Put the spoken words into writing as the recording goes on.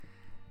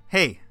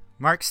Hey,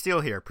 Mark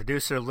Steele here,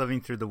 producer of Living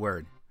Through the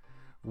Word.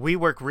 We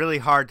work really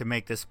hard to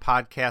make this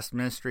podcast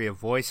ministry a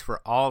voice for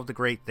all of the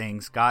great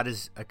things God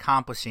is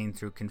accomplishing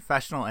through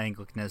confessional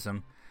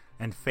Anglicanism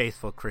and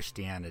faithful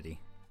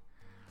Christianity.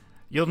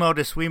 You'll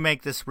notice we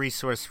make this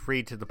resource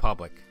free to the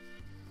public.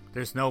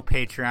 There's no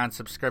Patreon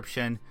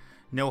subscription,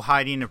 no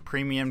hiding of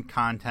premium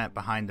content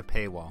behind the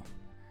paywall.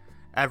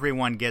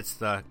 Everyone gets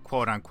the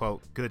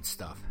quote-unquote good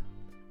stuff.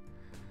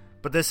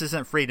 But this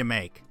isn't free to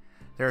make.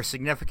 There are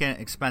significant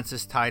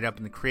expenses tied up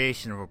in the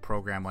creation of a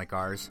program like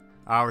ours,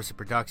 hours of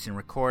production,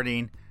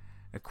 recording,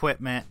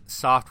 equipment,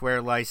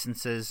 software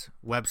licenses,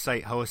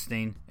 website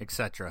hosting,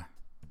 etc.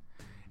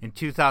 In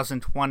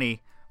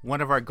 2020,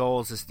 one of our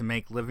goals is to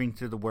make Living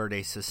Through the Word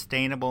a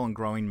sustainable and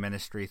growing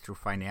ministry through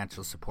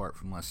financial support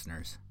from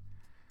listeners.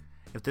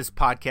 If this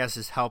podcast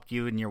has helped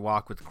you in your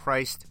walk with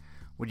Christ,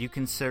 would you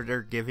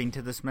consider giving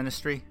to this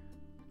ministry?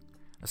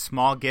 A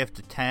small gift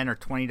of $10 or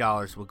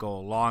 $20 will go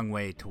a long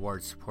way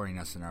towards supporting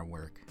us in our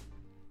work.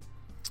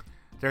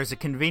 There is a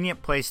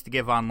convenient place to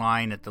give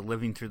online at the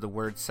Living Through the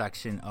Word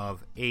section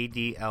of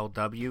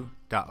adlw.org,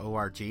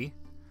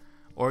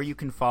 or you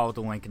can follow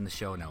the link in the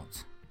show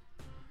notes.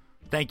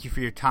 Thank you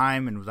for your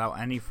time, and without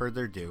any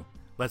further ado,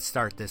 let's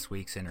start this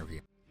week's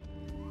interview.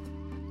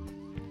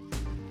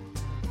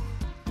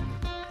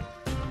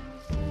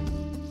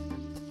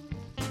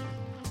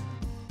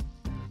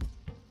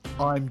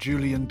 I'm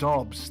Julian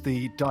Dobbs,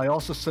 the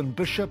Diocesan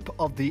Bishop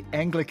of the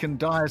Anglican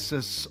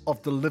Diocese of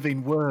the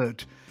Living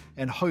Word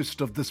and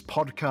host of this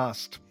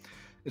podcast.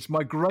 It's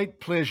my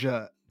great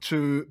pleasure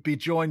to be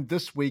joined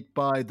this week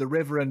by the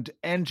Reverend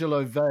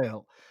Angelo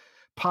Vale,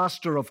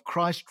 pastor of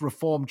Christ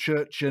Reformed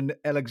Church in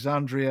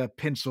Alexandria,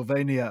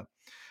 Pennsylvania.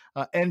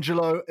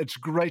 Angelo, it's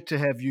great to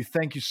have you.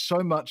 Thank you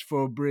so much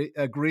for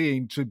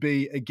agreeing to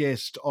be a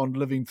guest on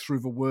Living Through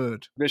the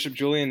Word. Bishop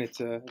Julian, it's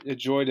a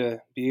joy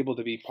to be able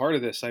to be part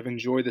of this. I've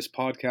enjoyed this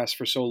podcast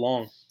for so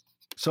long.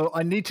 So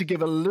I need to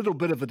give a little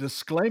bit of a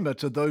disclaimer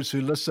to those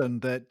who listen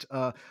that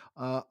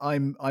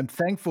I'm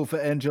thankful for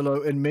Angelo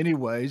in many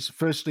ways.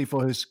 Firstly,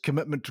 for his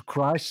commitment to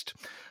Christ.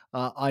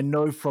 I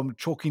know from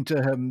talking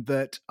to him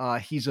that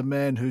he's a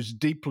man who's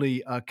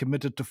deeply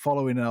committed to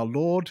following our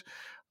Lord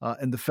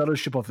in the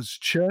fellowship of his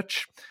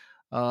church.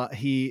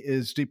 He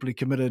is deeply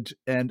committed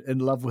and in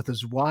love with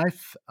his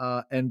wife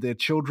and their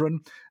children.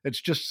 It's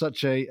just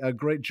such a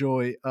great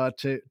joy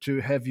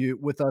to have you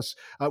with us.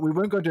 We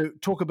weren't going to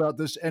talk about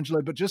this,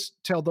 Angelo, but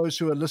just tell those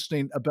who are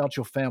listening about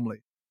your family.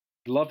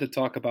 I'd love to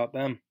talk about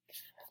them.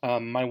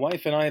 My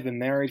wife and I have been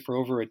married for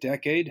over a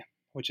decade,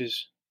 which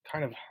is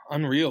kind of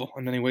unreal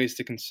in many ways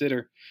to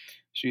consider.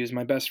 She is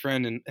my best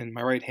friend and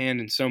my right hand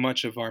in so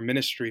much of our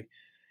ministry.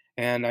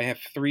 And I have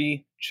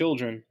 3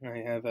 children. I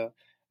have a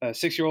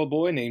 6-year-old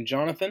boy named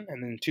Jonathan,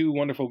 and then 2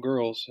 wonderful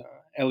girls,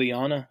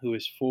 Eliana, who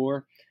is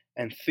 4,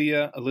 and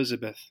Thea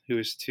Elizabeth, who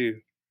is 2.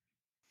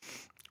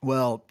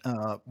 Well,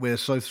 we're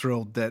so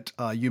thrilled that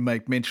you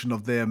make mention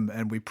of them,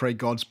 and we pray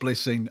God's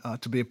blessing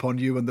to be upon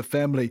you and the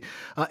family.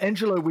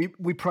 Angelo,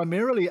 we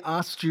primarily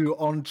asked you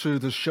onto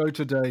the show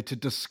today to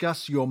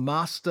discuss your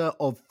Master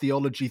of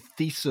Theology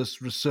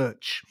thesis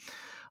research.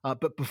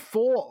 But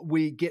before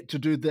we get to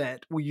do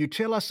that, will you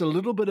tell us a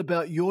little bit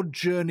about your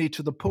journey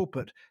to the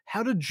pulpit?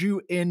 How did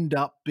you end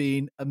up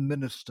being a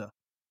minister?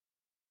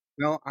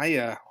 Well,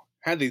 I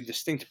had the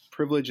distinct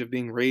privilege of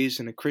being raised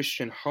in a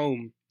Christian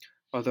home.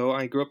 Although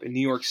I grew up in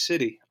New York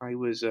City, I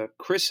was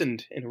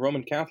christened in a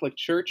Roman Catholic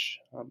church.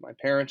 My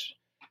parents,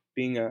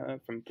 being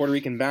from Puerto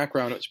Rican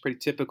background, it was pretty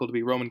typical to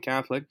be Roman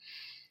Catholic.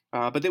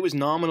 But it was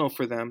nominal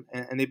for them,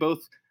 and they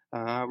both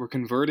were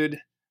converted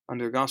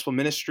under gospel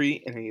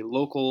ministry in a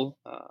local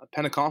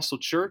Pentecostal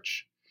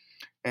church.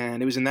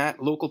 And it was in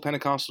that local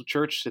Pentecostal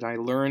church that I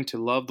learned to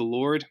love the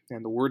Lord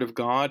and the Word of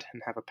God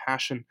and have a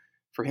passion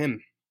for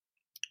Him.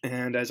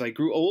 And as I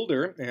grew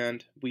older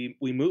and we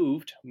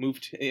moved,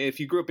 if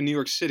you grew up in New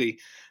York City,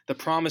 the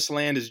promised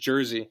land is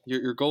Jersey.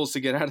 Your goal is to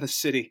get out of the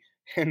city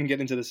and get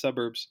into the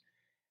suburbs.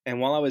 And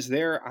while I was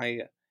there,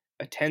 I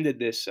attended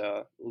this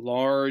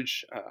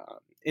large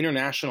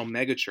international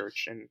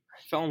megachurch, and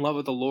I fell in love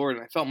with the Lord,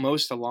 and I felt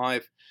most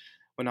alive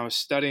when I was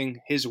studying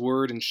His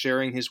Word and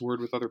sharing His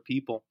Word with other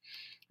people.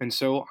 And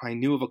so I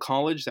knew of a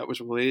college that was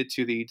related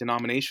to the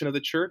denomination of the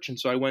church, and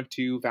so I went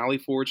to Valley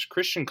Forge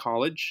Christian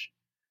College,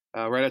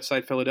 right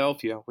outside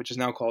Philadelphia, which is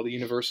now called the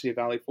University of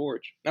Valley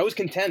Forge. I was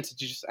content to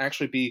just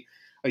actually be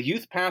a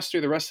youth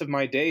pastor the rest of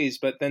my days,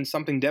 but then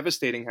something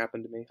devastating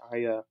happened to me.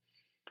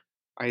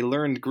 I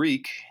learned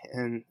Greek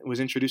and was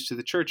introduced to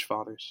the church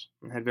fathers.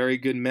 I had very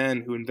good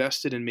men who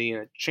invested in me,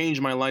 and it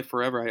changed my life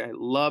forever. I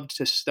loved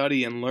to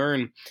study and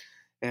learn,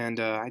 and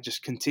I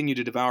just continued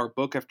to devour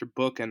book after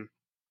book. And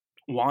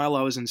while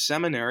I was in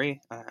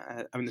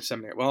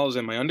while I was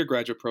in my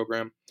undergraduate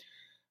program,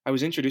 I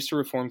was introduced to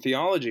Reformed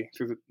theology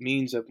through the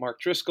means of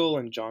Mark Driscoll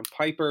and John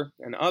Piper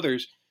and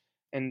others,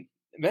 and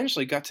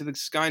eventually got to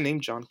this guy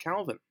named John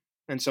Calvin.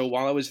 And so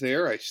while I was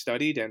there, I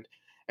studied and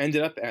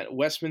ended up at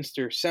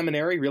Westminster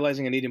Seminary,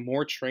 realizing I needed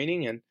more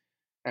training, and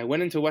I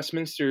went into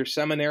Westminster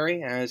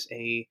Seminary as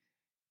a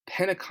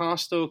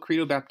Pentecostal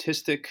Credo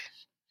Baptistic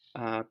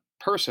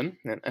person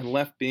and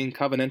left being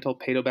covenantal,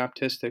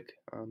 paedobaptistic,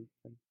 and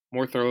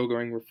more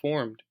thoroughgoing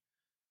Reformed.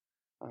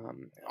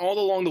 All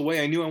along the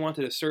way, I knew I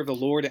wanted to serve the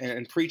Lord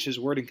and preach His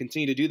word and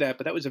continue to do that,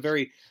 but that was a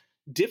very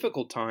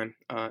difficult time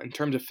in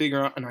terms of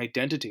figuring out an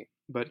identity.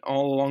 But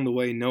all along the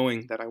way,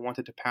 knowing that I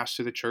wanted to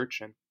pastor the church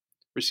and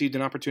received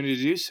an opportunity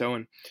to do so.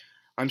 And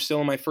I'm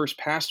still in my first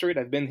pastorate.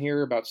 I've been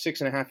here about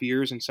 6.5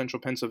 years in central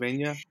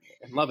Pennsylvania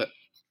and love it.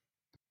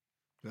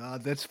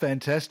 That's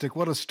fantastic.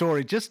 What a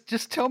story.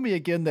 Just tell me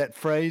again that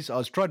phrase. I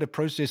was trying to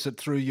process it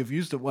through. You've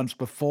used it once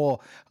before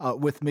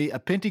with me. A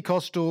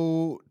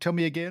Pentecostal, tell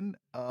me again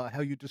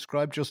how you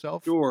described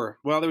yourself. Sure.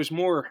 Well, there's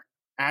more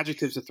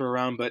adjectives to throw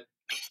around, but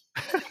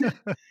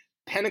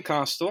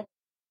Pentecostal,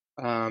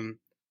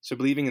 so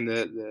believing in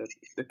the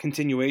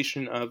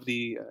continuation of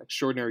the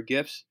extraordinary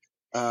gifts.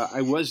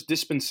 I was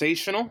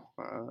dispensational.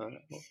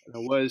 I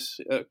was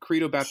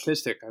credo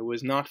baptistic. I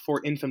was not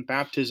for infant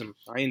baptism.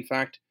 I, in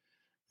fact,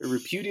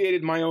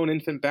 repudiated my own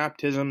infant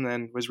baptism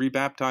and was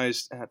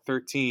rebaptized at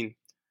 13.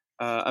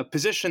 A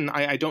position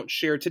I don't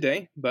share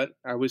today, but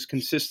I was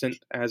consistent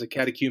as a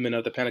catechumen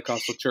of the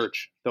Pentecostal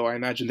Church, though I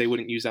imagine they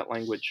wouldn't use that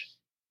language.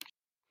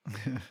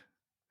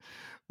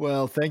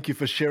 Well, thank you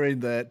for sharing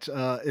that.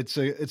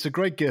 It's a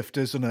great gift,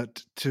 isn't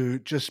it, to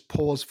just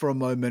pause for a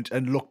moment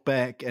and look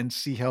back and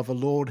see how the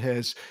Lord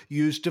has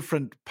used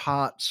different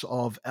parts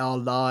of our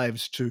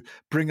lives to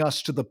bring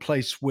us to the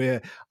place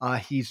where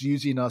He's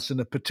using us in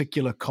a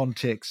particular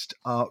context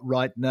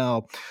right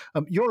now.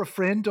 You're a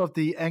friend of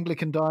the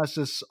Anglican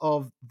Diocese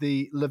of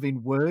the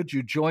Living Word.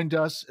 You joined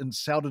us in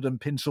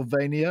Souderton,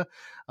 Pennsylvania,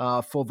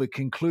 for the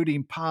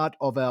concluding part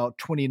of our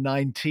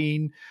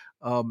 2019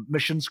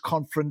 missions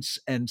conference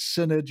and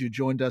synod. You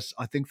joined us,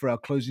 I think, for our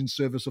closing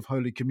service of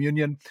Holy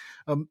Communion.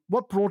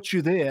 What brought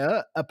you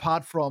there,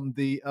 apart from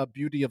the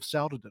beauty of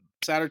Souderton?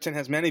 Souderton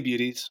has many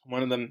beauties,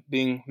 one of them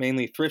being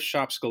mainly thrift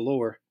shops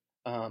galore.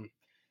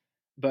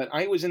 But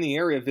I was in the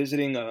area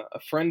visiting a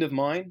friend of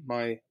mine,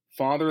 my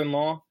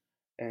father-in-law,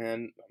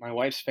 and my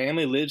wife's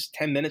family lives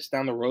 10 minutes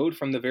down the road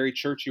from the very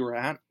church you were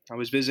at. I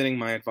was visiting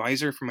my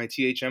advisor for my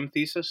THM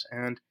thesis,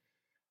 and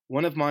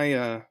one of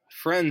my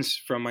friends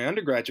from my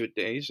undergraduate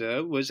days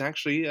was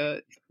actually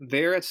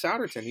there at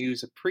Souderton. He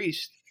was a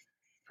priest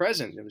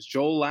present. It was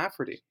Joel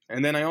Lafferty.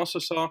 And then I also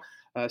saw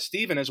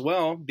Stephen as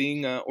well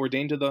being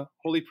ordained to the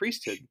holy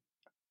priesthood.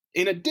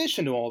 In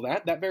addition to all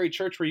that, that very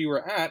church where you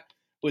were at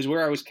was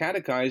where I was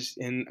catechized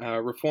in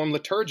Reformed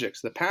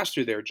liturgics. The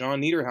pastor there,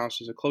 John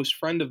Niederhaus, is a close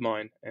friend of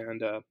mine.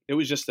 And it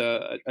was just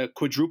a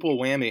quadruple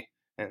whammy.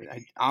 And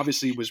I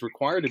obviously was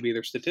required to be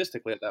there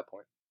statistically at that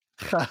point.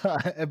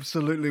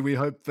 Absolutely. We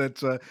hope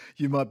that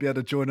you might be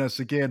able to join us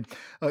again.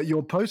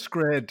 Your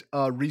postgrad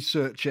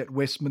research at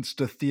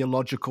Westminster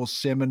Theological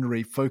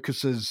Seminary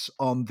focuses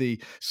on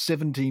the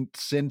 17th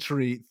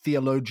century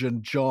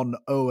theologian John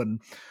Owen.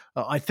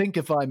 I think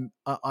if I'm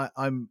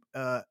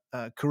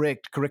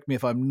correct me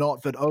if I'm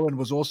not, that Owen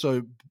was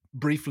also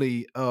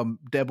briefly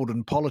dabbled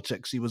in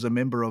politics. He was a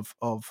member of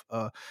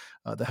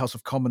the House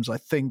of Commons, I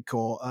think,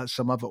 or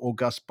some other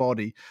august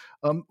body.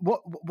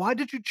 Why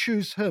did you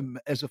choose him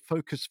as a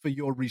focus for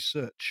your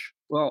research?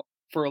 Well,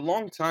 for a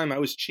long time, I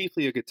was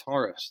chiefly a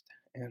guitarist.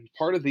 And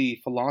part of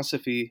the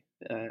philosophy,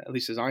 at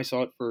least as I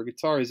saw it for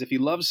guitar, is if you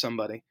love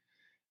somebody,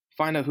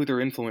 find out who their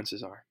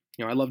influences are.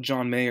 You know, I love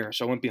John Mayer,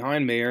 so I went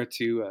behind Mayer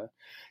to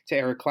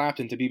Eric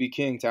Clapton, to B.B.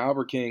 King, to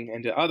Albert King,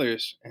 and to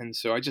others. And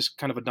so I just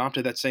kind of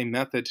adopted that same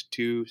method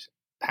to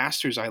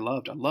pastors I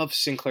loved. I loved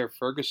Sinclair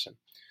Ferguson.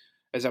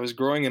 As I was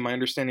growing in my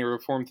understanding of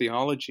Reformed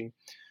theology,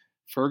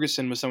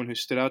 Ferguson was someone who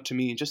stood out to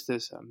me just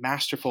as a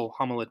masterful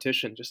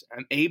homiletician, just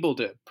able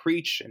to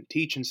preach and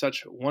teach in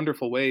such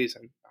wonderful ways.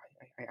 And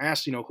I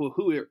asked,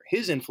 who are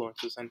his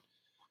influences? And,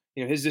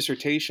 his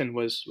dissertation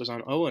was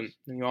on Owen,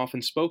 and he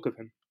often spoke of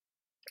him.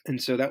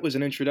 And so that was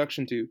an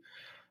introduction to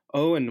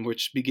Owen,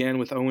 which began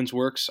with Owen's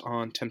works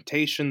on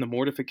temptation, the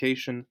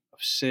mortification of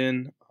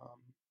sin,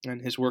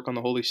 and his work on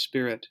the Holy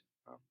Spirit.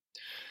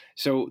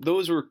 So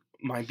those were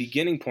my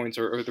beginning points,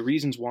 or the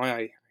reasons why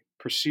I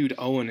pursued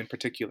Owen in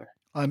particular.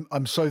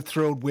 I'm so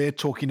thrilled we're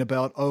talking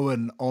about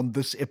Owen on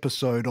this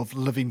episode of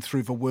Living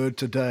Through the Word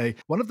today.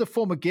 One of the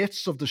former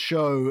guests of the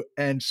show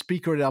and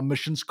speaker at our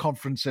missions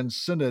conference and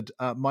synod,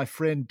 my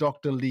friend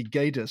Dr. Lee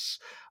Gatiss,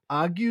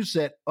 argues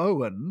that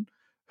Owen,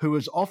 who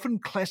is often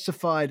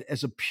classified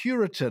as a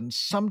Puritan,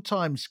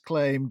 sometimes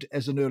claimed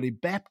as an early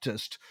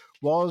Baptist,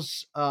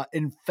 was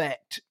in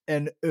fact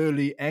an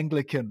early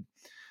Anglican.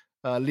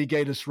 Lee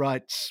Gatiss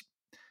writes,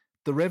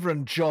 "The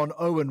Reverend John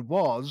Owen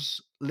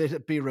was, let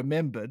it be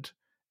remembered,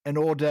 an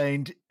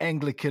ordained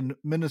Anglican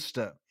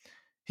minister.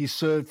 He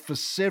served for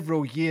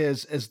several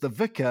years as the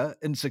vicar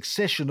in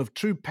succession of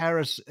two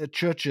parish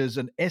churches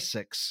in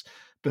Essex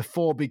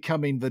before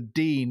becoming the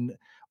dean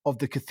of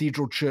the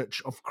Cathedral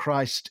Church of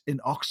Christ in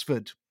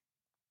Oxford.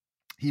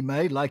 He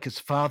may, like his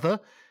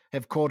father,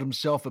 have called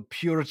himself a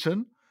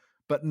Puritan,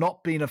 but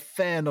not been a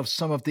fan of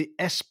some of the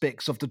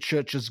aspects of the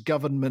church's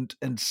government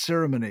and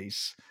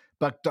ceremonies.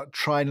 But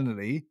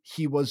doctrinally,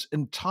 he was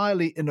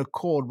entirely in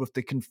accord with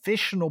the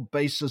confessional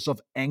basis of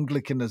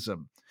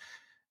Anglicanism.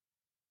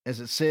 as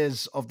it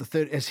says of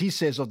as he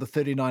says of the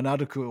 39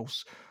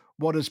 Articles,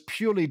 what is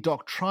purely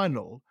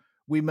doctrinal,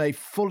 we may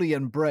fully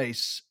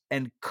embrace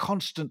and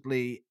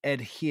constantly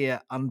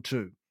adhere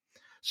unto.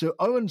 So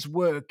Owen's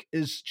work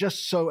is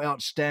just so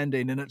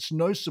outstanding, and it's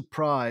no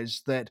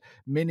surprise that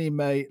many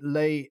may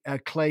lay a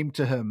claim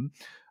to him.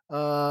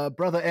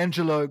 Brother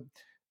Angelo,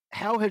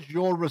 how has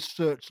your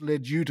research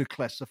led you to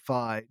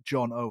classify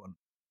John Owen?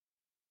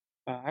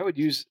 I would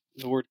use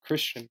the word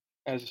Christian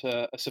as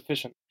a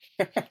sufficient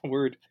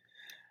word.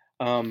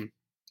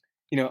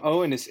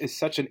 Owen is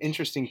such an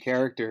interesting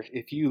character.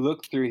 If you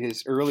look through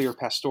his earlier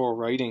pastoral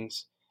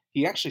writings,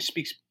 he actually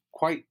speaks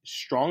quite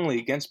strongly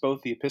against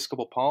both the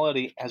Episcopal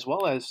polity as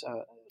well as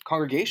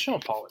congregational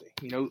polity.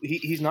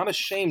 He's not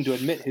ashamed to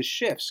admit his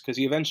shifts, because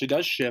he eventually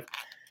does shift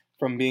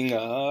from being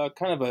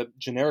kind of a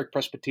generic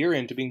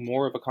Presbyterian to being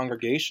more of a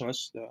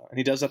Congregationalist. And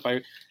he does that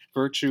by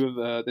virtue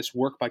of this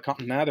work by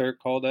Cotton Mather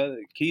called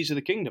Keys of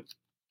the Kingdom.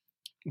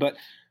 But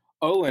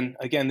Owen,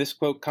 again, this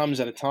quote comes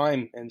at a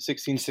time in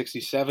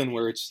 1667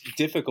 where it's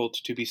difficult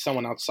to be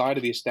someone outside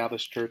of the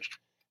established church.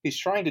 He's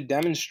trying to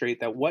demonstrate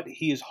that what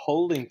he is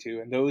holding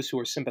to, and those who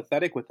are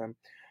sympathetic with him,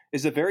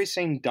 is the very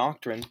same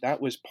doctrine that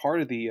was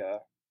part of the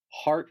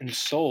heart and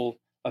soul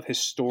of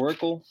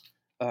historical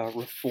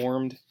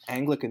Reformed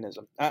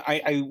Anglicanism.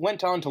 I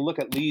went on to look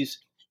at Lee's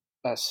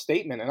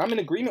statement, and I'm in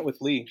agreement with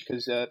Lee,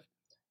 because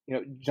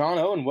John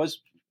Owen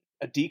was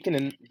a deacon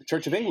in the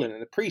Church of England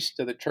and a priest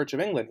of the Church of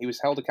England. He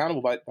was held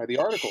accountable by the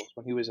Articles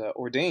when he was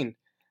ordained.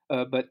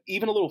 But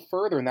even a little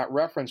further in that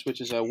reference,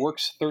 which is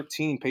Works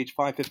 13, page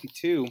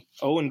 552,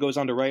 Owen goes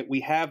on to write,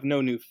 "We have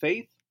no new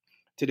faith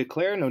to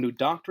declare, no new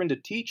doctrine to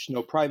teach,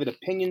 no private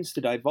opinions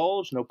to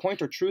divulge, no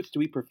point or truth do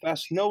we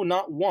profess, no,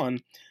 not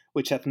one,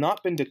 which hath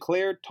not been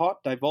declared,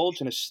 taught,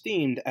 divulged, and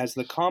esteemed as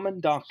the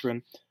common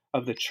doctrine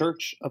of the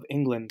Church of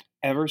England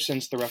ever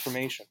since the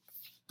Reformation."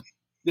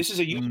 This is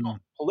a useful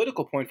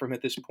political point for him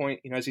at this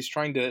point, as he's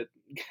trying to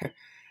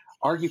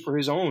argue for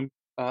his own,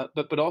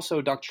 but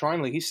also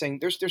doctrinally, he's saying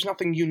there's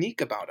nothing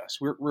unique about us.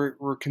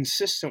 We're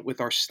consistent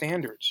with our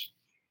standards.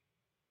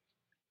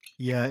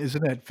 Yeah,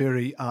 isn't that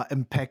very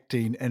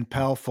impacting and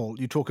powerful?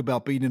 You talk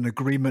about being in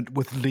agreement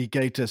with Lee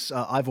Gatiss.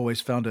 I've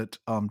always found it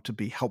to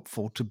be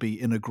helpful to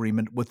be in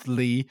agreement with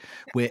Lee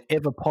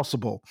wherever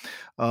possible.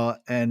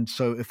 And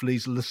so if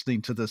Lee's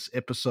listening to this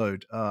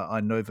episode, I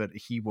know that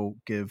he will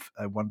give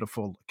a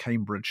wonderful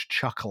Cambridge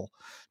chuckle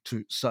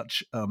to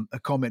such a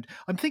comment.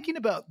 I'm thinking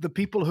about the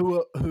people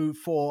who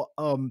for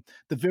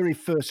the very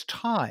first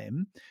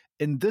time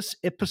in this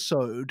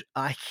episode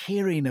are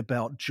hearing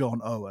about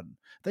John Owen.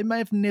 They may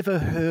have never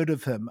heard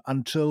of him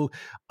until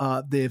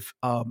they've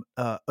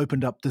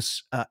opened up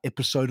this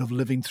episode of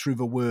Living Through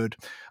the Word.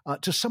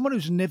 To someone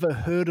who's never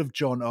heard of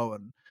John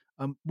Owen,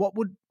 what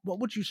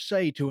would you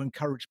say to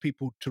encourage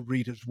people to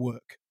read his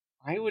work?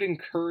 I would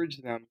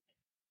encourage them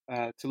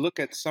to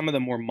look at some of the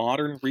more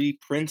modern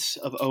reprints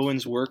of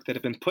Owen's work that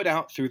have been put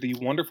out through the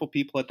wonderful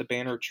people at the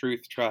Banner of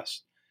Truth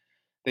Trust.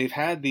 They've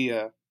had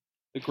the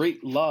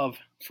great love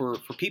for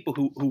people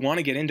who want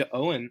to get into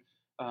Owen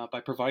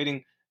by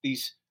providing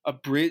these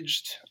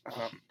abridged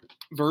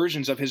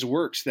versions of his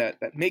works that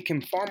make him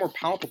far more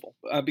palpable.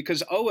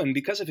 Because Owen,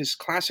 because of his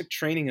classic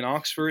training in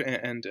Oxford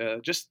and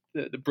just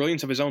the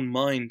brilliance of his own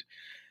mind,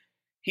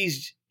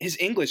 his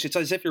English, it's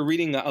as if you're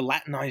reading a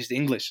Latinized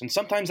English. And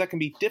sometimes that can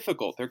be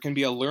difficult. There can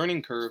be a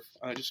learning curve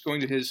just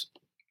going to his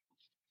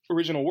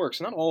original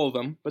works. Not all of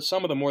them, but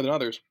some of them more than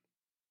others.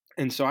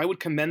 And so I would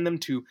commend them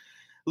to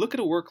look at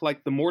a work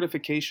like The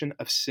Mortification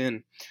of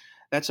Sin.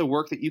 That's a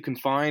work that you can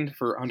find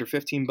for under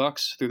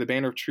 $15 through the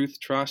Banner of Truth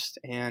Trust,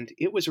 and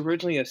it was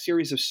originally a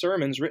series of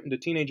sermons written to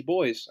teenage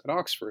boys at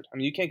Oxford. I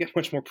mean, you can't get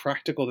much more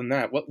practical than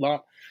that. What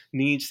lot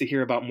needs to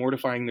hear about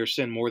mortifying their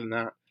sin more than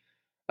that?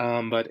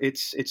 But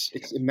it's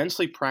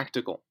immensely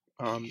practical,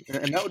 and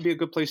that would be a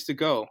good place to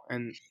go.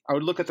 And I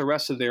would look at the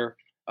rest of their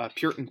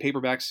Puritan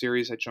paperback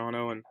series that John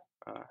Owen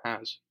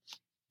has.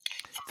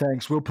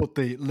 Thanks. We'll put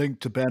the link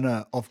to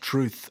Banner of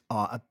Truth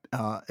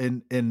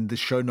in the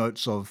show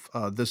notes of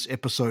this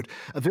episode.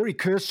 A very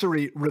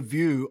cursory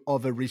review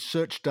of a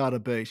research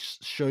database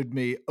showed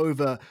me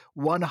over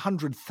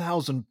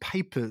 100,000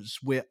 papers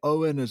where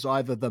Owen is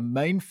either the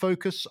main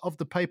focus of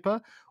the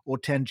paper or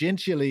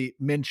tangentially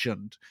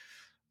mentioned.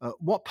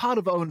 What part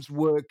of Owen's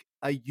work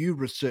are you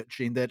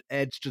researching that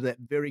adds to that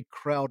very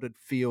crowded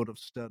field of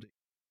study?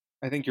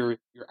 I think you're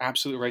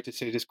absolutely right to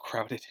say it is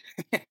crowded.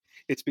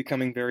 It's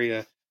becoming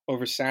very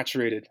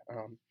oversaturated.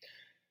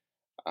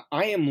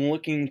 I am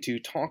looking to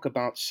talk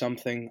about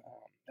something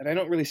that I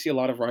don't really see a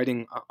lot of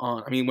writing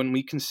on. I mean, when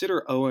we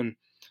consider Owen,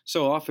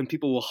 so often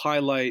people will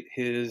highlight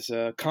his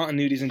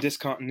continuities and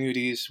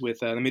discontinuities with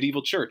the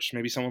medieval church,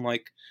 maybe someone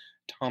like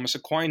Thomas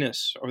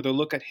Aquinas, or they'll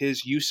look at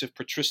his use of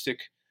patristic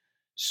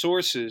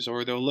sources,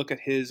 or they'll look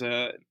at his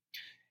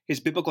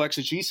biblical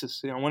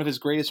exegesis. One of his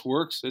greatest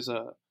works is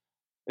a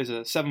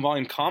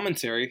 7-volume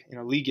commentary.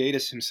 Lee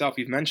Gatiss himself,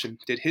 you've mentioned,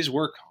 did his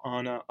work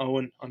on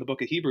Owen on the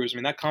Book of Hebrews. I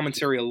mean, that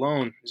commentary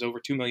alone is over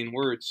 2 million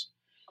words.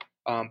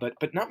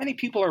 But not many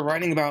people are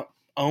writing about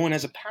Owen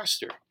as a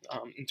pastor,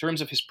 in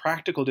terms of his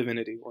practical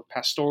divinity or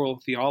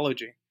pastoral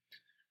theology.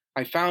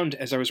 I found,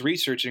 as I was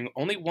researching,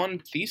 only one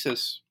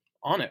thesis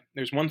on it.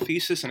 There's one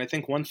thesis and I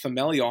think one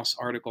Themelios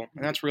article,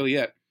 and that's really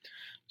it.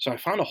 So I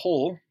found a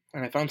hole,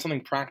 and I found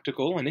something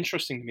practical and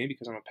interesting to me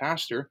because I'm a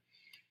pastor.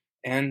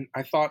 And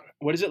I thought,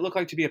 what does it look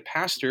like to be a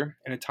pastor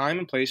in a time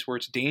and place where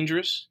it's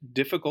dangerous,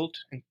 difficult,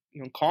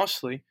 and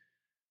costly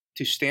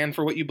to stand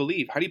for what you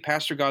believe? How do you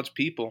pastor God's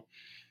people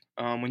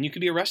when you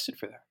could be arrested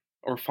for that,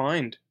 or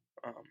fined,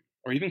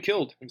 or even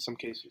killed in some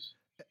cases?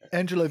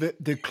 Angelo,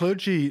 the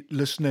clergy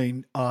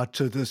listening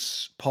to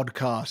this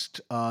podcast,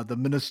 the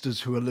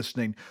ministers who are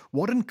listening,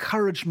 what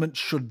encouragement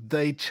should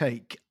they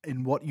take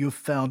in what you've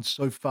found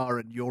so far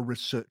in your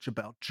research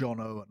about John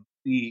Owen?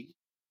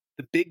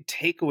 The big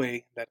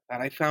takeaway that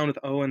I found with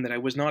Owen that I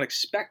was not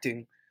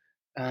expecting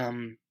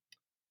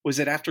was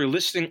that after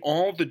listing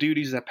all the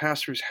duties that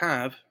pastors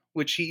have,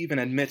 which he even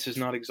admits is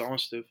not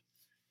exhaustive,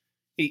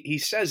 he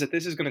says that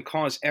this is going to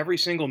cause every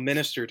single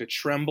minister to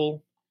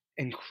tremble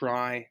and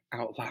cry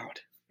out loud.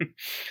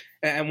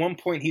 At one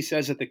point, he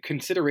says that the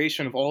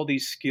consideration of all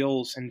these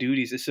skills and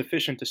duties is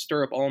sufficient to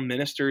stir up all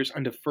ministers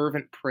unto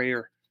fervent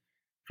prayer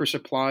for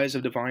supplies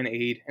of divine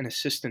aid and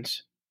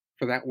assistance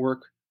for that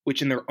work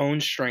which in their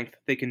own strength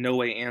they can no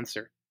way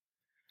answer.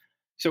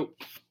 So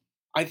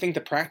I think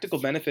the practical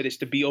benefit is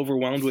to be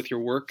overwhelmed with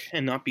your work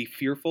and not be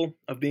fearful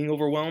of being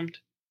overwhelmed,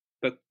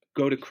 but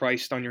go to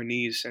Christ on your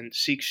knees and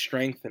seek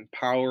strength and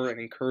power and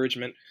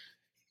encouragement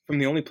from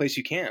the only place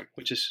you can,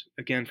 which is,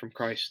 again, from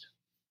Christ.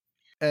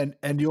 And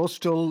you're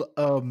still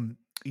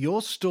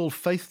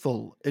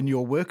faithful in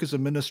your work as a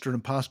minister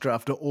and pastor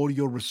after all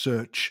your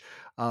research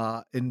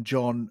on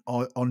John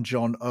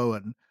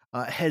Owen.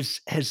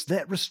 Has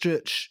that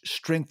research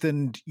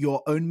strengthened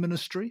your own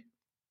ministry?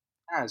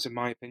 As, in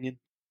my opinion.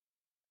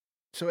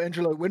 So,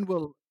 Angelo, when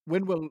will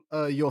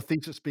your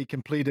thesis be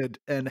completed,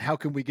 and how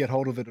can we get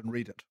hold of it and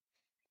read it?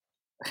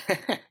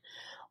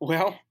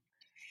 Well,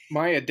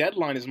 my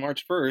deadline is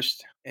March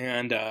 1st,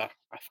 and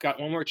I've got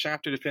one more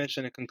chapter to finish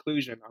and a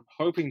conclusion. I'm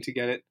hoping to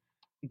get it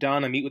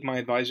done. I meet with my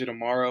advisor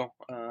tomorrow.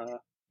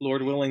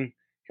 Lord willing,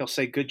 he'll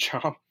say good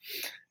job.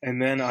 And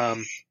then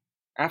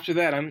after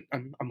that, I'm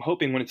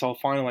hoping when it's all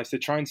finalized to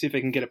try and see if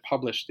I can get it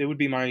published. It would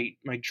be my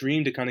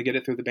dream to kind of get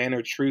it through the Banner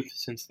of Truth,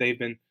 since they've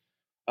been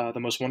the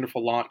most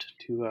wonderful lot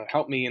to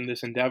help me in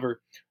this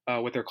endeavor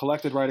with their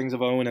collected writings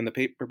of Owen and the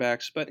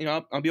paperbacks. But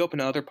I'll be open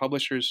to other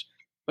publishers.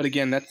 But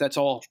again, that's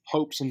all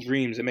hopes and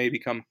dreams. It may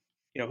become,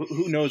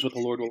 who knows what the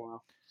Lord will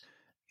allow.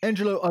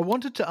 Angelo, I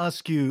wanted to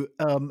ask you,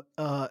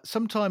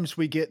 sometimes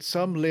we get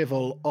some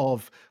level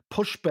of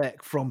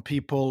pushback from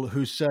people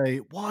who say,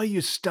 why are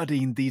you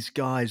studying these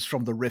guys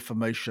from the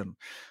Reformation?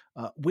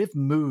 We've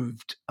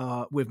moved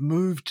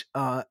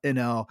in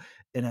our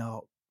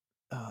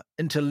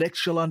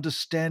intellectual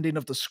understanding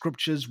of the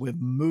scriptures. We've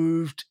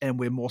moved and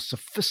we're more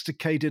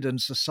sophisticated in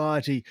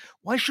society.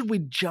 Why should we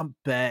jump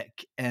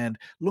back and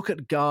look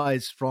at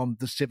guys from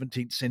the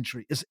 17th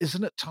century?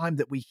 Isn't it time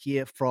that we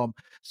hear from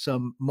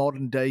some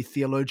modern day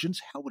theologians?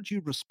 How would you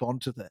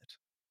respond to that?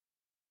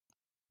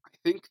 I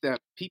think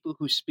that people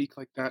who speak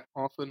like that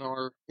often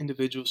are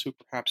individuals who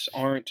perhaps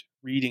aren't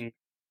reading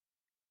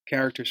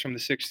characters from the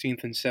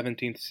 16th and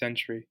 17th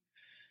century.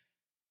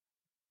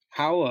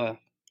 How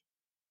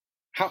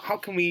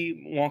can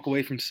we walk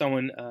away from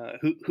someone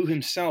who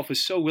himself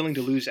is so willing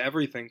to lose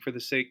everything for the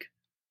sake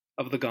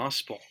of the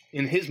gospel?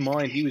 In his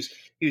mind, he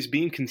was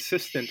being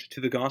consistent to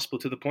the gospel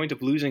to the point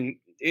of losing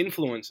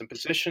influence and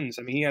positions.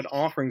 I mean, he had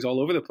offerings all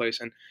over the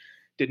place and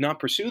did not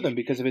pursue them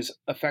because of his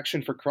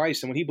affection for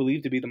Christ and what he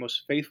believed to be the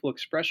most faithful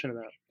expression of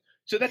that.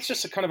 So that's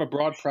just a kind of a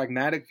broad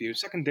pragmatic view.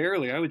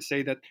 Secondarily, I would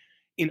say that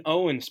in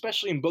Owen,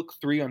 especially in Book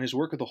 3 on his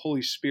work of the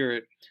Holy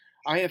Spirit,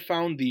 I have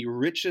found the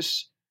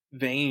richest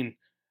vein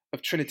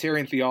of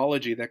Trinitarian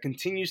theology that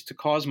continues to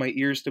cause my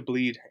ears to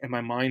bleed and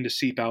my mind to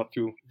seep out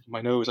through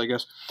my nose, I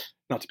guess.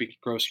 Not to be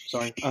gross,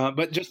 sorry.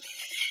 But just,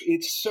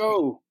 it's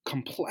so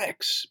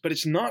complex, but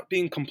it's not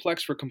being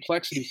complex for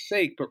complexity's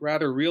sake, but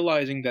rather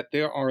realizing that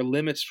there are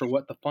limits for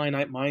what the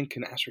finite mind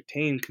can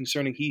ascertain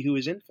concerning he who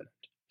is infinite.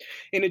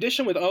 In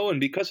addition, with Owen,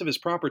 because of his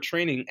proper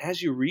training,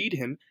 as you read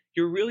him,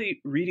 you're really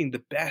reading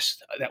the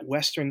best that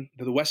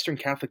the Western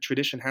Catholic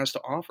tradition has to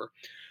offer.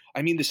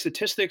 I mean, the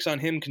statistics on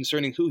him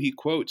concerning who he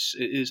quotes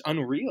is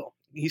unreal.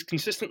 He's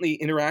consistently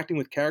interacting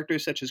with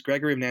characters such as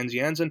Gregory of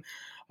Nazianzen,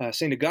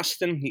 St.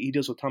 Augustine. He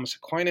deals with Thomas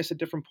Aquinas at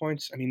different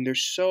points. I mean,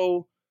 there's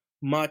so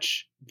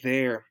much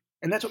there.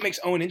 And that's what makes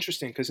Owen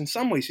interesting, because in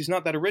some ways he's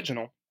not that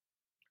original.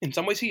 In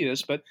some ways he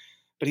is, but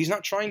he's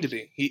not trying to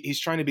be.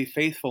 He's trying to be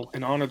faithful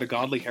and honor the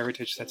godly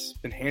heritage that's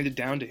been handed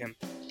down to him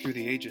through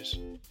the ages.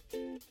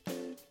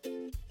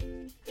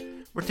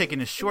 We're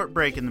taking a short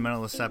break in the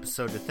middle of this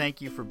episode to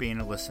thank you for being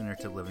a listener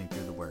to Living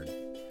Through the Word.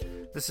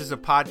 This is a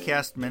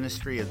podcast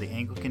ministry of the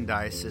Anglican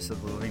Diocese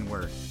of the Living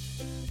Word.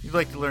 If you'd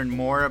like to learn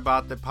more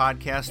about the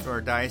podcast or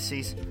our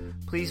diocese,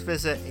 please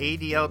visit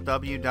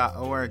adlw.org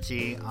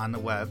on the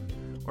web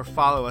or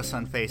follow us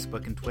on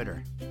Facebook and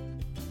Twitter.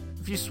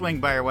 If you swing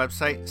by our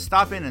website,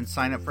 stop in and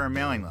sign up for our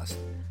mailing list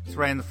It's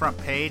right on the front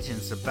page, and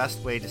it's the best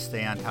way to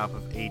stay on top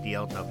of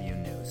ADLW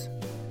news.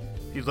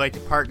 If you'd like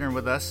to partner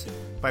with us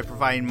by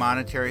providing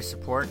monetary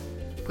support,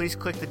 please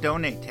click the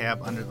Donate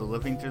tab under the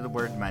Living Through the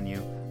Word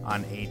menu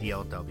on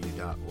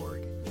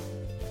adlw.org.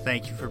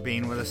 Thank you for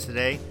being with us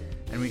today,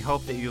 and we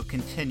hope that you'll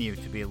continue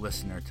to be a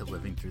listener to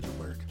Living Through the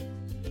Word.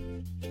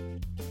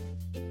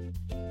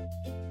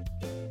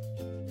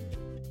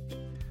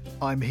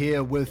 I'm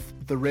here with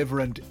the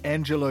Reverend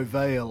Angelo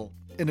Vale.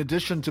 In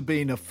addition to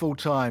being a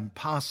full-time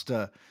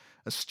pastor,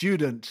 a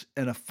student,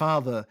 and a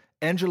father,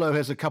 Angelo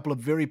has a couple of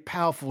very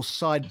powerful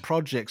side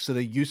projects that are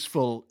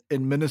useful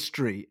in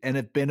ministry and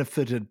have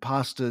benefited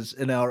pastors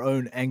in our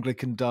own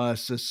Anglican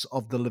Diocese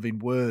of the Living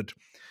Word.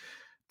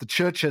 The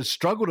church has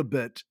struggled a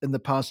bit in the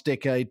past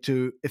decade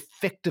to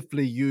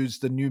effectively use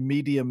the new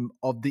medium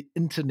of the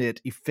internet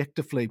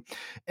effectively.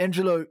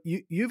 Angelo,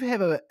 you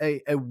have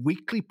a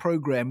weekly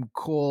program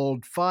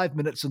called 5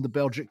 Minutes in the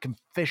Belgic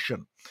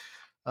Confession.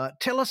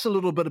 Tell us a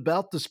little bit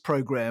about this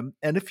program,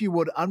 and if you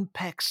would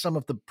unpack some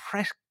of the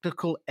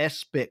practical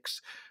aspects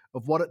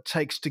of what it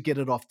takes to get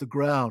it off the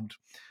ground.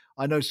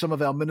 I know some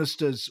of our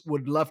ministers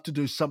would love to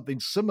do something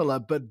similar,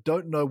 but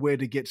don't know where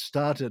to get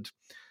started.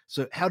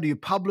 So how do you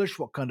publish?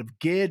 What kind of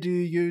gear do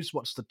you use?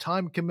 What's the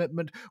time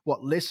commitment?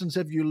 What lessons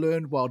have you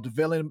learned while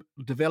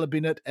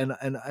developing it? And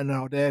I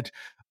would add,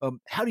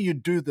 how do you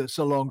do this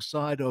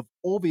alongside of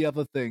all the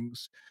other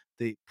things,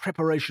 the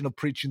preparation of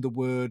preaching the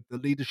word, the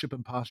leadership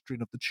and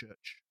pastoring of the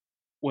church?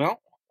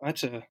 Well,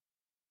 that's a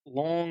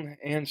long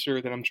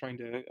answer that I'm trying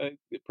to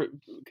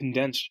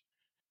condense.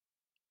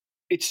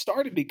 It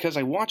started because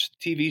I watched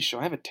a TV show.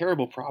 I have a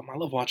terrible problem. I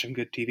love watching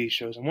good TV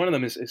shows, and one of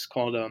them is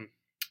called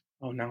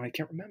oh, now I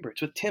can't remember.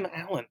 It's with Tim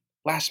Allen,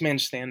 Last Man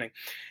Standing.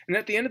 And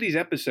at the end of these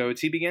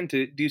episodes, he began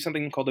to do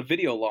something called a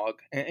video log.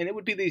 And it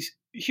would be these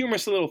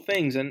humorous little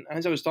things. And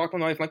as I was talking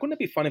to my wife, I'm like,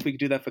 wouldn't it be fun if we could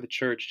do that for the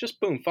church?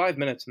 Just boom, 5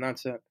 minutes, and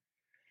that's it.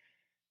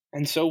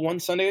 And so one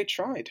Sunday I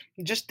tried.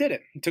 Just did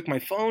it. I took my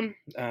phone,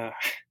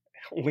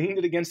 leaned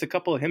it against a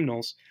couple of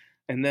hymnals,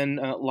 and then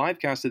live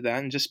casted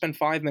that and just spent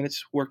 5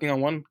 minutes working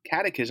on one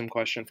catechism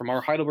question from our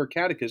Heidelberg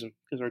Catechism,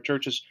 because our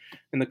church is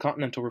in the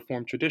Continental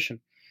Reformed tradition.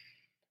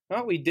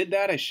 Well, we did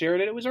that. I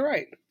shared it. It was all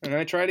right. And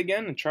I tried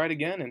again and tried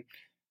again. And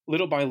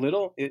little by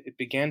little, it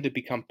began to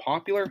become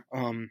popular.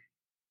 I've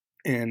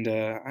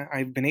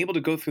been able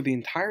to go through the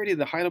entirety of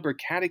the Heidelberg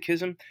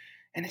Catechism.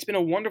 And it's been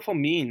a wonderful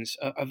means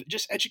of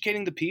just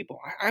educating the people.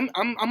 I'm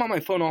on my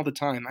phone all the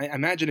time. I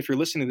imagine if you're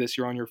listening to this,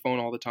 you're on your phone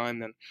all the time.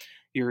 Then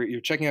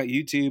you're checking out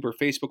YouTube or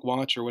Facebook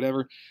Watch or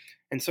whatever.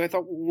 And so I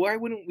thought, why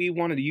wouldn't we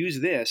want to use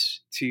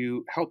this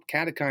to help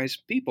catechize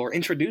people or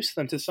introduce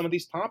them to some of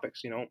these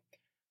topics?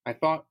 I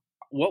thought,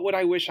 what would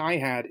I wish I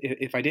had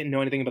if I didn't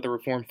know anything about the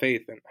Reformed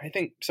faith? And I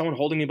think someone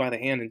holding me by the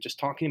hand and just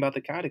talking about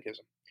the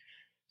catechism.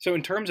 So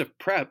in terms of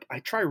prep, I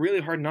try really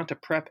hard not to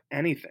prep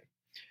anything.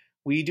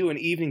 We do an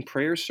evening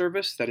prayer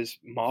service that is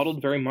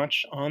modeled very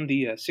much on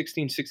the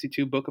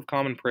 1662 Book of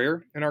Common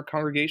Prayer in our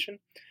congregation.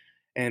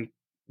 And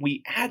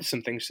we add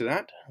some things to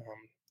that.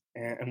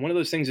 And one of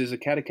those things is a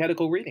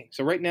catechetical reading.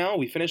 So right now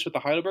we finished with the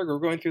Heidelberg. We're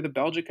going through the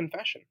Belgic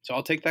Confession. So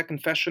I'll take that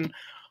confession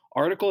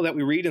article that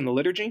we read in the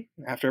liturgy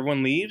after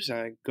everyone leaves.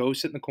 I go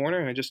sit in the corner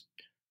and I just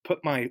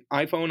put my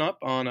iPhone up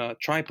on a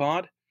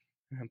tripod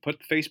and put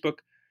the Facebook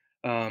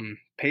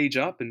page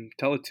up and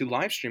tell it to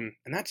live stream,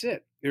 and that's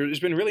it. There's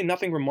been really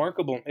nothing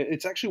remarkable.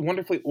 It's actually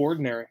wonderfully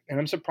ordinary, and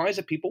I'm surprised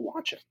that people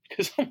watch it,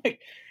 because I'm like,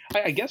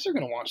 I guess they're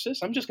going to watch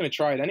this. I'm just going to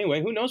try it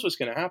anyway. Who knows what's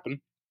going to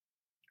happen?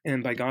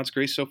 And by God's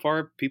grace so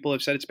far, people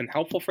have said it's been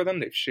helpful for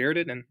them. They've shared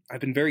it, and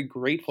I've been very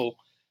grateful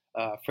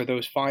for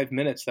those 5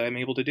 minutes that I'm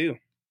able to do.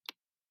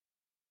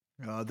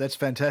 That's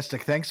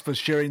fantastic. Thanks for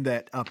sharing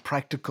that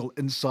practical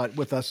insight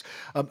with us.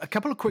 A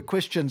couple of quick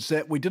questions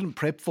that we didn't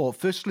prep for.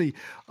 Firstly,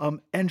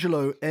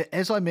 Angelo,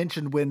 as I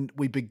mentioned when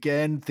we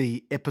began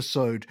the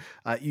episode,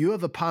 you are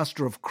the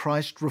pastor of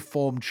Christ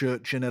Reformed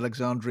Church in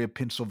Alexandria,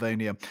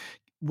 Pennsylvania.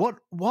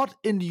 What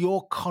in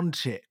your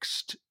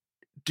context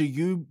do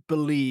you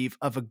believe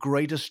are the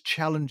greatest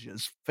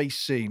challenges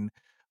facing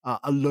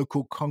a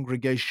local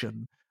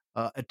congregation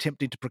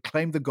attempting to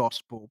proclaim the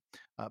gospel,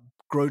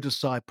 grow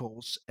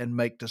disciples, and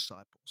make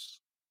disciples?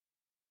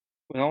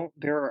 Well,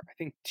 there are, I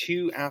think,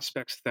 two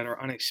aspects that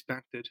are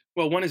unexpected.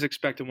 Well, one is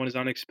expected, one is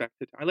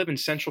unexpected. I live in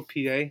central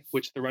PA,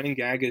 which the running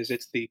gag is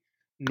it's the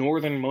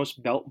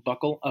northernmost belt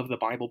buckle of the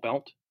Bible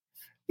Belt.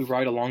 We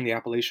ride along the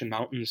Appalachian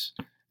Mountains,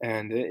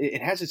 and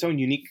it has its own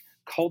unique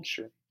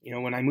culture.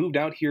 When I moved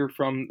out here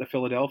from the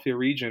Philadelphia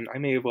region, I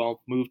may have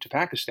well moved to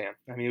Pakistan.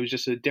 I mean, it was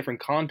just a different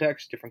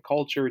context, different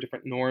culture,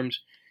 different norms.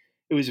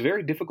 It was a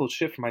very difficult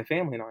shift for my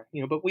family and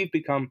I, but we've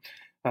become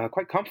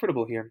quite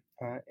comfortable here.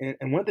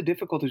 And one of the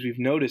difficulties we've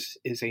noticed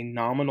is a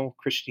nominal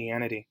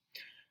Christianity.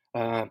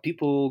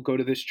 People go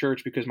to this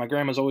church because my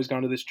grandma's always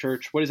gone to this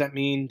church. What does that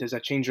mean? Does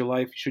that change your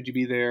life? Should you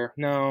be there?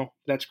 No,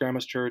 that's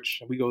grandma's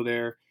church. We go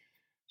there.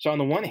 So on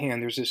the one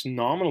hand, there's this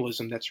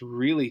nominalism that's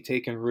really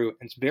taken root.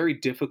 And it's very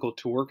difficult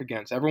to work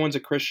against. Everyone's a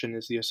Christian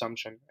is the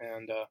assumption,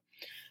 and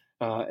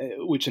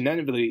which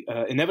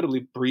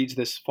inevitably breeds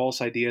this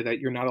false idea that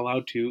you're not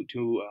allowed to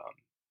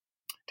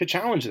to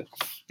challenge them.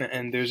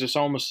 And there's this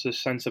almost this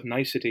sense of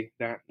nicety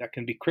that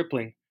can be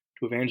crippling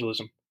to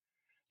evangelism.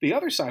 The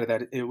other side of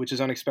that, which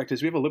is unexpected,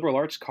 is we have a liberal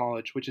arts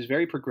college, which is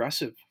very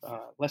progressive,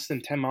 less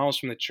than 10 miles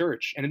from the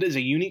church. And it is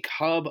a unique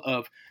hub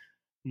of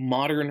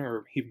modern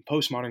or even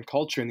postmodern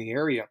culture in the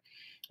area.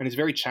 And it's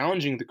very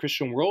challenging the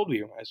Christian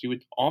worldview, as you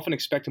would often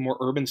expect in more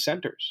urban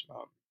centers.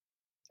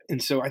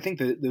 And so I think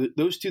that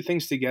those two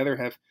things together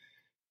have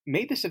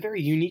made this a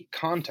very unique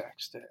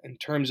context in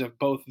terms of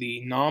both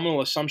the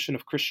nominal assumption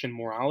of Christian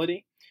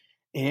morality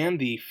and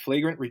the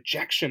flagrant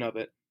rejection of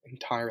it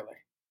entirely.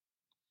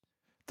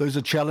 Those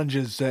are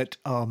challenges that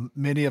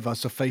many of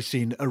us are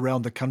facing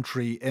around the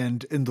country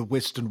and in the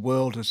Western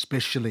world,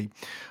 especially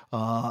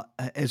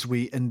as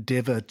we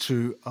endeavor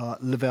to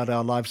live out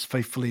our lives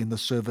faithfully in the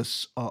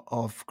service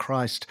of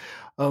Christ.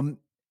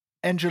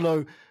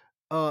 Angelo,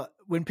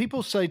 when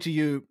people say to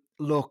you,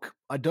 look,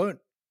 I don't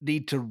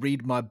need to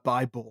read my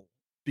Bible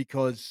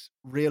because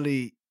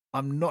really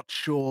I'm not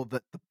sure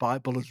that the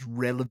Bible is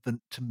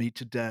relevant to me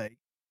today,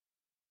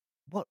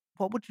 what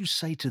would you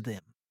say to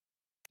them?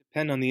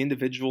 Depend on the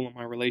individual and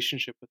my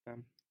relationship with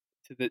them.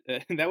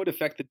 That would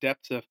affect the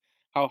depth of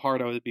how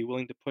hard I would be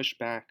willing to push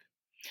back.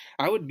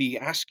 I would be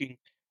asking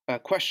a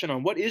question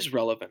on what is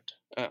relevant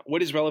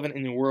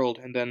in the world,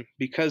 and then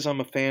because I'm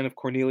a fan of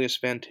Cornelius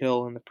Van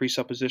Til and the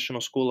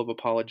presuppositional school of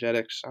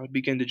apologetics, I would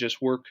begin to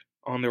just work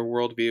on their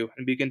worldview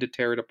and begin to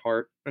tear it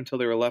apart until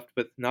they were left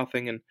with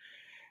nothing and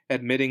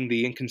admitting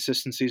the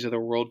inconsistencies of their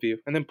worldview,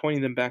 and then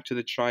pointing them back to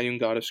the triune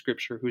God of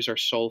Scripture, who's our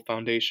sole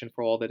foundation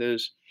for all that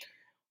is.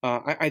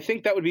 I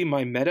think that would be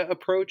my meta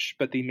approach,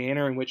 but the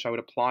manner in which I would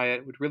apply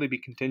it would really be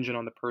contingent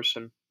on the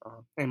person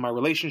and my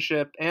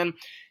relationship. And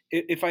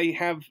if I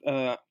have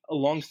a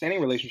long-standing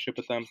relationship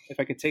with them,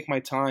 if I could take my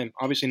time,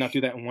 obviously not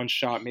do that in one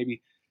shot,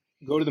 maybe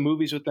go to the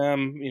movies with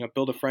them,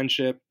 build a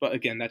friendship. But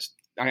again,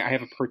 I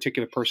have a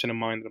particular person in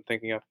mind that I'm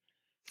thinking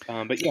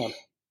of. But yeah.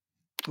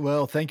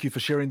 Well, thank you for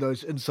sharing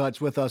those insights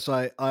with us.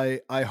 I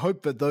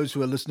hope that those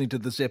who are listening to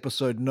this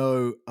episode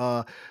know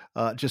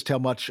just how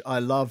much I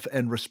love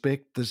and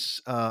respect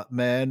this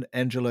man,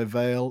 Angelo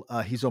Vale.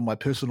 He's on my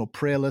personal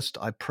prayer list.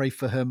 I pray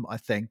for him. I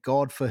thank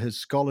God for his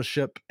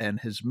scholarship and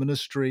his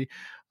ministry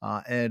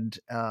and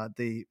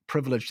the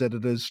privilege that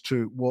it is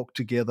to walk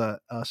together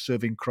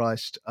serving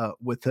Christ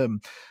with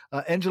him.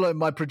 Angelo,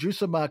 my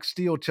producer, Mark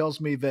Steele,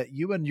 tells me that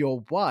you and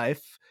your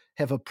wife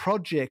have a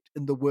project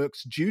in the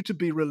works due to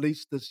be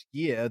released this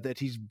year that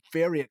he's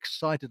very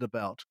excited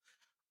about.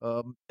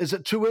 Is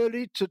it too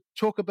early to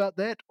talk about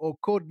that, or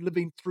could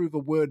Living Through the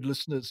Word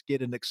listeners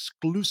get an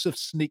exclusive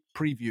sneak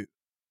preview?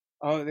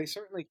 Oh, they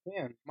certainly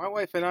can. My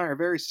wife and I are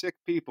very sick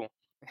people,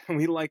 and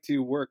we like to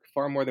work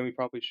far more than we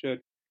probably should.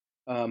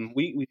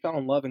 We fell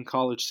in love in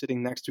college,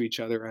 sitting next to each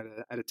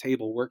other at a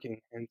table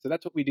working, and so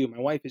that's what we do. My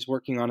wife is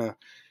working on a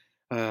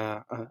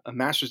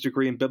master's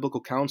degree in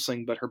biblical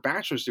counseling, but her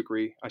bachelor's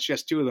degree, she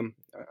has two of them.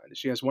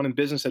 She has one in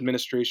business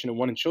administration and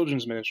one in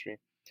children's ministry.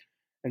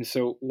 And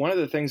so one of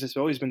the things that's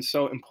always been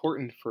so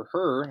important for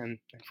her and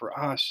for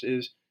us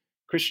is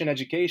Christian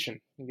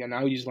education. Again,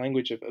 I use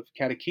language of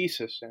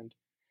catechesis. And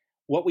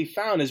what we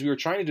found as we were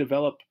trying to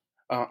develop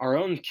our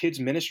own kids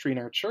ministry in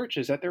our church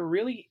is that there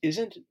really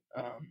isn't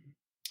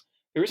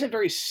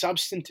very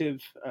substantive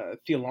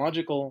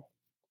theological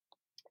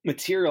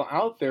material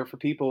out there for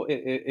people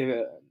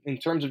in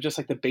terms of just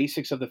like the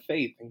basics of the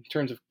faith, in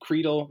terms of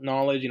creedal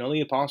knowledge,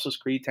 the Apostles'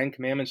 Creed, Ten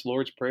Commandments,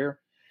 Lord's Prayer,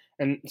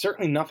 and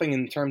certainly nothing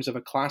in terms of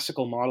a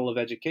classical model of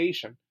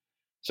education.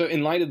 So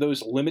in light of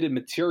those limited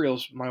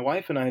materials, my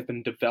wife and I have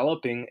been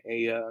developing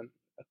a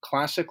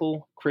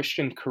classical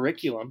Christian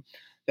curriculum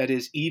that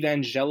is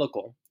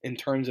evangelical in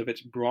terms of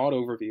its broad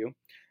overview.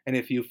 And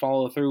if you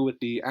follow through with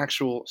the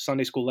actual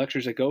Sunday school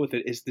lectures that go with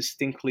it, is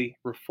distinctly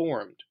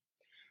reformed.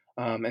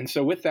 And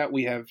so with that,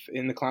 we have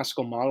in the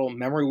classical model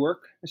memory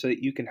work so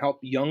that you can help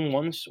young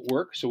ones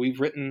work. So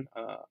we've written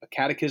a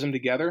catechism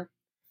together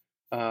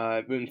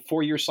in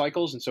 4-year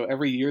cycles. And so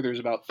every year there's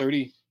about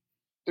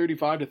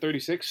 35 to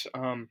 36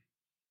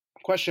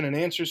 question and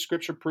answers,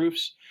 scripture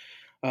proofs.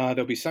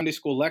 There'll be Sunday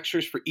school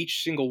lectures for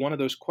each single one of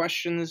those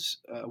questions,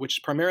 which is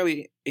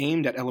primarily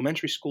aimed at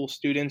elementary school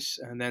students,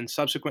 and then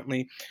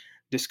subsequently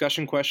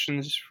discussion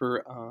questions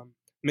for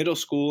middle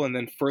school, and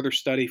then further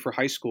study for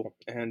high school.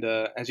 And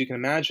as you can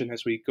imagine,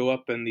 as we go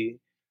up in the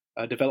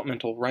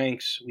developmental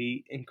ranks,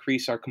 we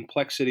increase our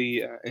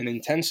complexity and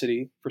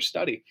intensity for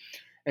study.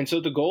 And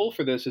so the goal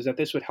for this is that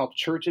this would help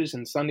churches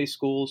and Sunday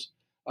schools,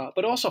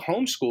 but also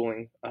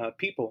homeschooling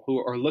people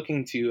who are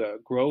looking to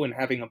grow in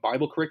having a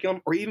Bible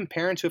curriculum, or even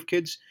parents who have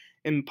kids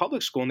in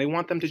public school and they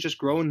want them to just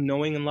grow in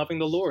knowing and loving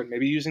the Lord,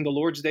 maybe using the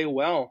Lord's Day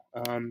well,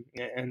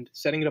 and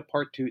setting it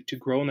apart to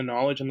grow in the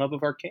knowledge and love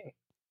of our King.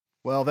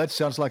 Well, that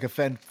sounds like a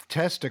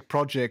fantastic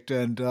project,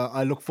 and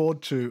I look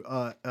forward to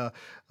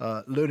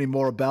learning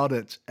more about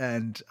it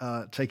and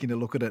taking a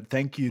look at it.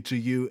 Thank you to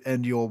you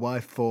and your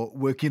wife for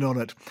working on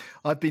it.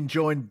 I've been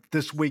joined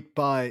this week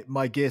by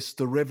my guest,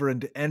 the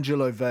Reverend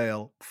Angelo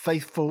Vale,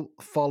 faithful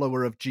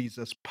follower of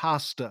Jesus,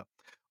 pastor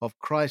of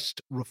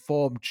Christ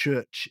Reformed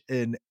Church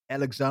in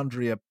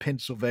Alexandria,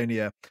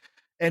 Pennsylvania.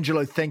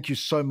 Angelo, thank you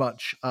so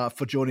much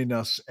for joining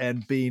us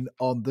and being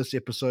on this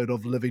episode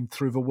of Living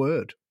Through the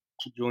Word.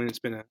 Julian, it's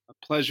been a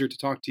pleasure to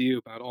talk to you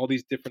about all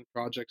these different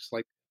projects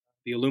like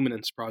the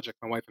Illuminance project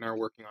my wife and I are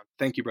working on.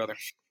 Thank you, brother.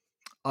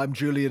 I'm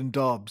Julian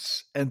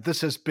Dobbs, and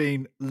this has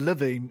been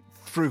Living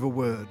Through the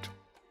Word.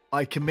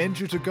 I commend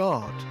you to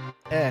God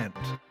and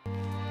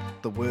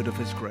the word of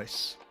his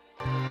grace.